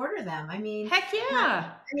 and I order them. I mean, heck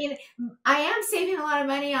yeah. I am saving a lot of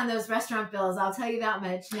money on those restaurant bills. I'll tell you that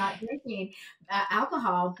much, not drinking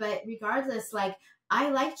alcohol, but regardless, like, I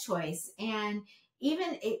like choice. And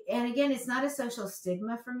again, it's not a social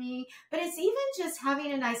stigma for me, but it's even just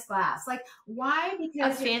having a nice glass. Like, why?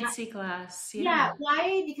 Because a fancy glass. Yeah.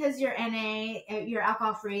 Why? Because you're NA, you're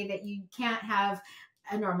alcohol free, that you can't have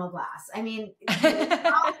a normal glass. I mean, we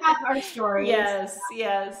all have our stories, Yes,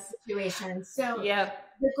 yes. situations. So Yep.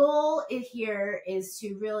 the goal here is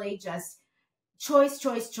to really just choice,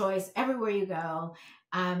 everywhere you go.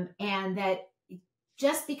 And that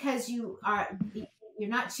just because you're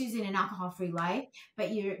not choosing an alcohol-free life,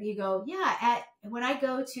 but you go, yeah, when I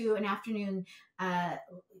go to an afternoon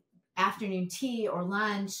tea or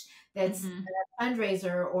lunch that's Mm-hmm. a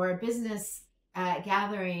fundraiser or a business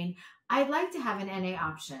gathering, I'd like to have an NA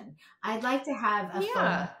option. I'd like to have a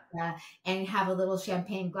phone Yeah. and have a little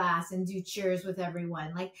champagne glass and do cheers with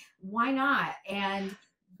everyone. Like, why not? And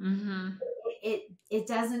Mm-hmm. it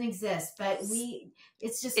doesn't exist, but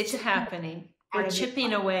it's just It's chipping happening. at We're a big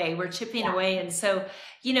chipping away. We're chipping yeah. away. And so,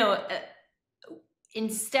 you know,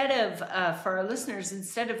 instead of for our listeners,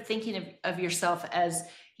 instead of thinking of yourself as,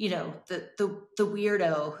 you know, the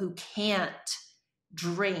weirdo who can't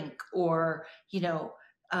drink, or, you know,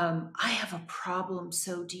 I have a problem,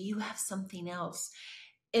 so do you have something else?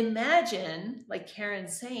 Imagine, like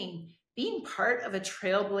Karen's saying, being part of a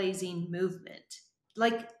trailblazing movement.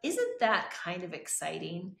 Like, isn't that kind of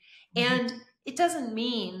exciting? And it doesn't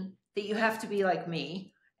mean that you have to be like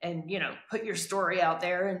me and, you know, put your story out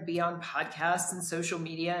there and be on podcasts and social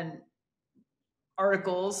media and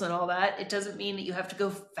articles and all that. It doesn't mean that you have to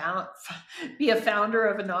go be a founder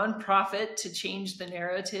of a nonprofit to change the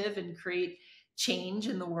narrative and create change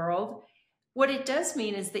in the world. What it does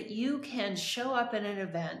mean is that you can show up at an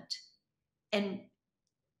event and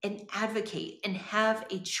advocate and have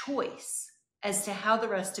a choice as to how the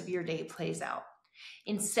rest of your day plays out.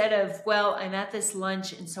 Instead of, well, I'm at this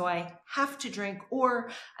lunch and so I have to drink,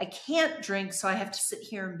 or I can't drink, so I have to sit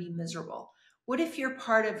here and be miserable. What if you're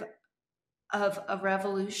part of a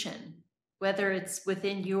revolution, whether it's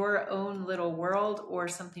within your own little world or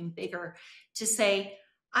something bigger, to say,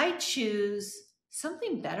 I choose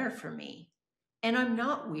something better for me. And I'm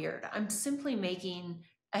not weird. I'm simply making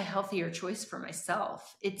a healthier choice for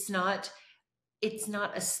myself. It's not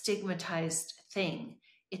a stigmatized thing.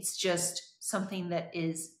 It's just something that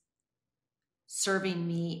is serving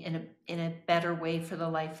me in a better way for the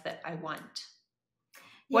life that I want.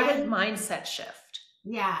 What a mindset shift.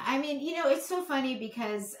 Yeah, I mean, it's so funny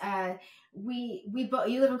because we both,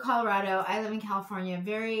 you live in Colorado, I live in California.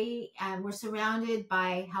 We're surrounded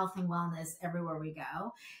by health and wellness everywhere we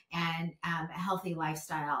go, and a healthy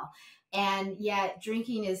lifestyle. And yet,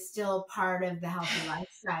 drinking is still part of the healthy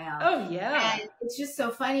lifestyle. Oh yeah, And it's just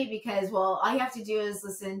so funny because, well, all you have to do is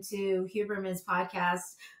listen to Huberman's podcast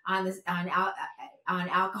on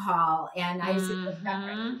alcohol, and I just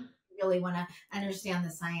really want to understand the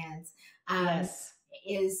science. Yes.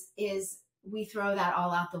 Is we throw that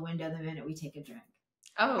all out the window the minute we take a drink.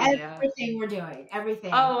 Oh yeah. Everything we're doing,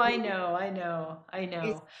 everything. Oh, I know.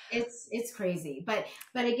 It's crazy, but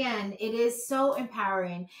again, it is so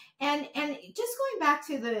empowering. And just going back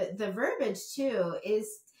to the verbiage too,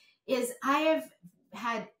 is I have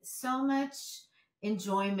had so much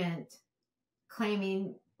enjoyment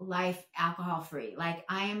claiming life alcohol free. Like,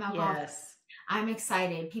 I am alcohol free. Yes. I'm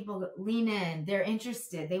excited. People lean in. They're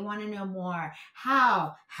interested. They want to know more.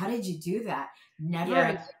 How did you do that? Never Yeah.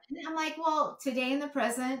 again. And I'm like, well, today in the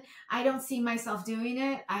present, I don't see myself doing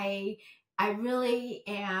it. I really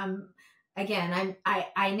am. Again,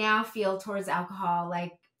 I now feel towards alcohol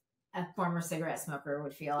like a former cigarette smoker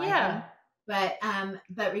would feel. Yeah. But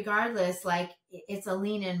regardless, like, it's a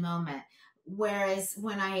lean in moment. Whereas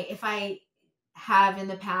if I have in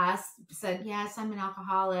the past said, yes, I'm an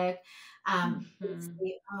alcoholic, it's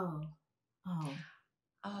the, oh.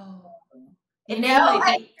 And then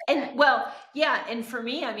and for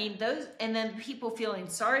me, I mean, those, and then people feeling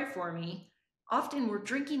sorry for me often were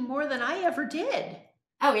drinking more than I ever did.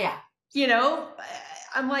 Oh yeah.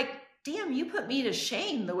 I'm like, damn, you put me to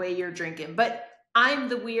shame the way you're drinking, but I'm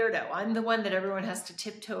the weirdo. I'm the one that everyone has to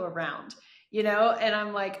tiptoe around, and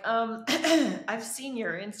I'm like, I've seen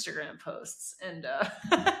your Instagram posts, and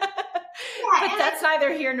but that's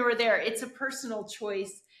neither here nor there. It's a personal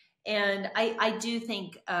choice. And I do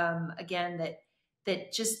think, again,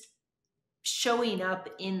 that just showing up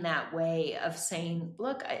in that way of saying,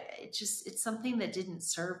 look, it's something that didn't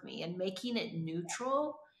serve me, and making it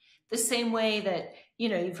neutral, the same way that,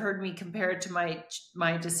 you've heard me compare it to my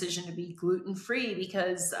decision to be gluten-free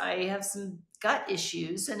because I have some gut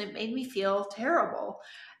issues and it made me feel terrible.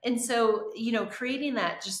 And so, creating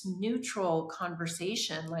that just neutral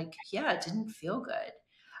conversation, like, yeah, it didn't feel good,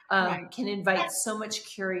 can invite so much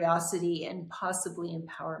curiosity and possibly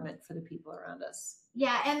empowerment for the people around us.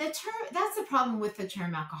 Yeah, and that's the problem with the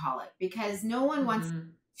term alcoholic, because no one wants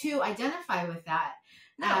to identify with that.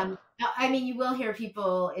 No. I mean, you will hear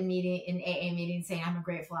people in AA meetings saying, "I'm a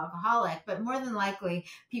grateful alcoholic," but more than likely,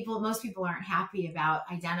 most people aren't happy about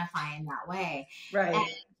identifying that way. Right.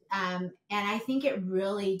 And I think it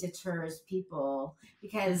really deters people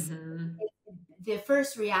because Mm-hmm. the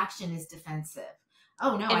first reaction is defensive.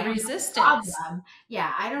 Oh no, I And don't have a resistance. problem.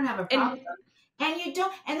 Yeah, I don't have a problem. And And you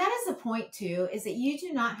don't, and that is the point too, is that you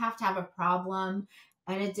do not have to have a problem,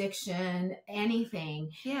 an addiction,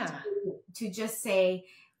 anything yeah, to just say,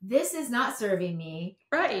 this is not serving me.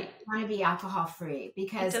 right. I want to be alcohol free It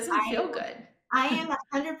because doesn't feel good. I am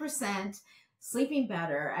 100% sleeping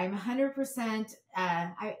better. I'm 100%,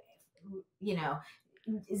 you know,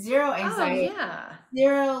 zero Oh, anxiety, yeah.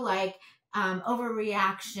 zero like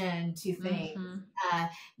overreaction to things. Mm-hmm. Uh,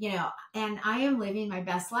 and I am living my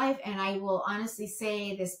best life. And I will honestly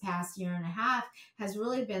say this past year and a half has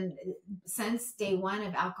really been, since day one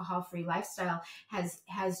of alcohol free lifestyle,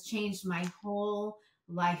 has changed my whole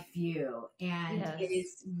life view. And it Yes.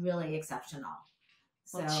 is really exceptional.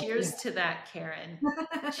 Well, So, cheers to that, Karen.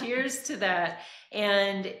 Cheers to that.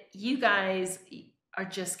 And you guys are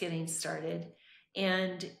just getting started.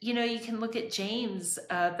 And, you can look at James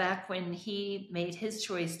back when he made his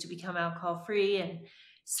choice to become alcohol free and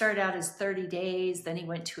started out as 30 days. Then he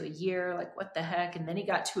went to a year, like, what the heck? And then he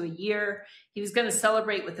got to a year. He was going to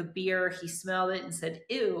celebrate with a beer. He smelled it and said,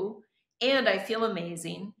 ew. And I feel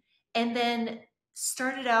amazing. And then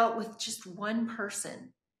started out with just one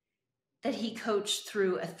person that he coached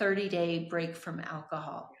through a 30-day break from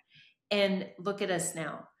alcohol. And look at us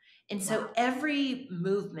now. And so every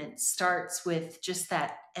movement starts with just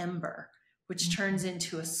that ember, which turns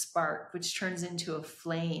into a spark, which turns into a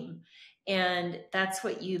flame. And that's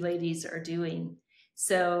what you ladies are doing.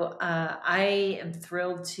 So I am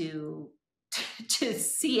thrilled to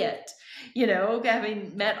see it,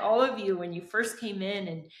 having met all of you when you first came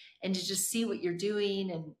in, and to just see what you're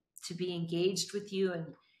doing and to be engaged with you and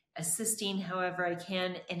assisting however I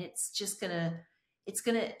can. And it's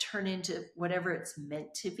going to turn into whatever it's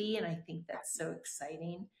meant to be. And I think that's so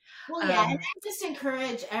exciting. well, yeah, and I just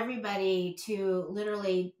encourage everybody to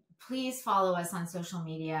literally please follow us on social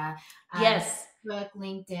media. Yes. Facebook,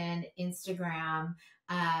 LinkedIn, Instagram.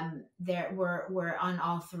 We're on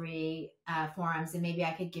all three forums, and maybe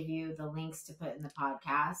I could give you the links to put in the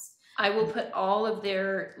podcast. I will put all of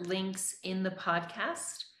their links in the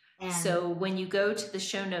podcast. So when you go to the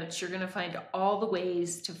show notes, you're going to find all the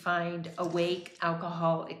ways to find Awake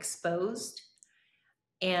Alcohol Exposed.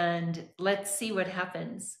 And let's see what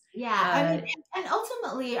happens. Yeah. And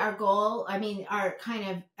ultimately our goal, our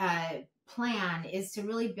kind of plan is to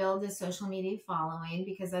really build a social media following,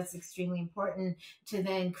 because that's extremely important to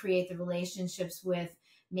then create the relationships with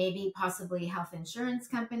maybe possibly health insurance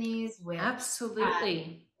companies, with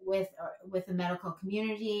absolutely with the medical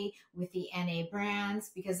community, with the NA brands,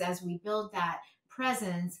 because as we build that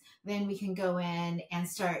presence, then we can go in and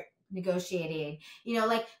start negotiating.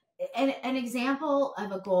 Like an example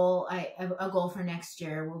of a goal for next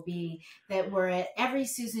year will be that we're at every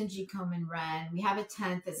Susan G. Komen run. We have a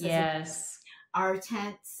tent that says, yes. Our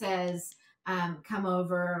tent says, come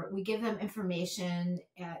over. We give them information,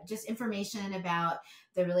 just information about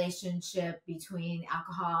the relationship between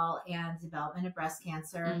alcohol and development of breast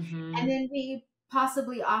cancer. Mm-hmm. And then we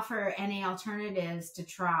possibly offer NA alternatives to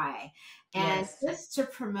try. And just to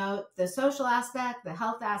promote the social aspect, the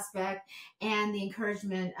health aspect, and the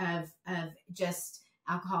encouragement of just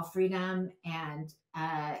alcohol freedom and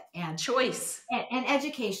choice and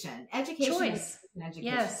education. Choice. Education.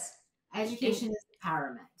 Yes. Education is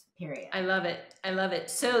empowerment. Period. I love it. I love it.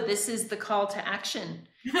 So this is the call to action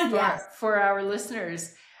yes. for our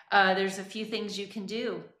listeners. There's a few things you can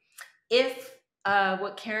do. If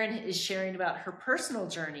what Karen is sharing about her personal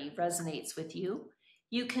journey resonates with you,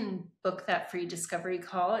 you can book that free discovery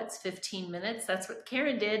call. It's 15 minutes. That's what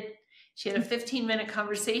Karen did. She had a 15-minute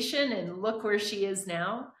conversation, and look where she is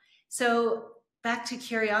now. So back to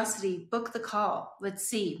curiosity, book the call. Let's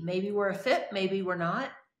see. Maybe we're a fit, maybe we're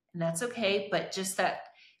not, and that's okay. But just that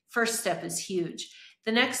first step is huge.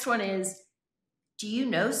 The next one is, do you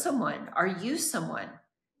know someone? Are you someone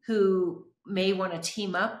who may want to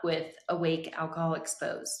team up with Awake Alcohol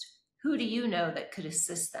Exposed? Who do you know that could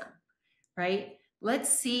assist them, right? Let's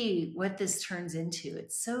see what this turns into.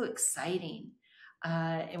 It's so exciting.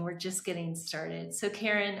 And we're just getting started. So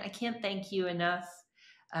Karen, I can't thank you enough.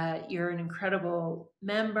 You're an incredible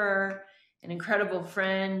member, an incredible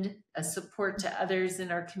friend, a support to others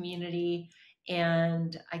in our community.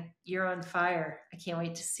 And you're on fire. I can't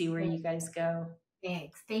wait to see where you guys go.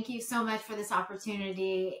 Thanks. Thank you so much for this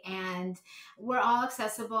opportunity. And we're all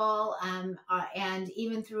accessible, and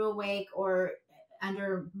even through Awake or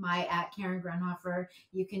under my at Karen Grundhofer.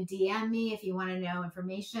 You can DM me if you want to know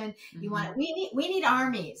information. We need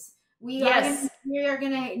armies. We are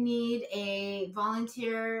gonna need a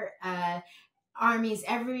volunteer armies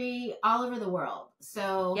all over the world.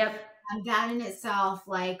 So that in itself,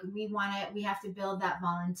 like we have to build that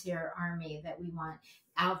volunteer army that we want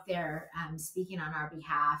out there speaking on our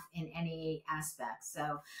behalf in any aspect.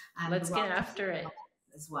 So let's get after it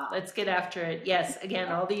as well. Let's get after it. Yes.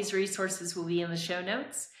 Again, all these resources will be in the show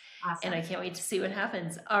notes. Awesome. And I can't wait to see what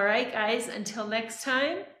happens. All right, guys, until next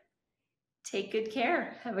time, take good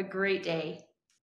care. Have a great day.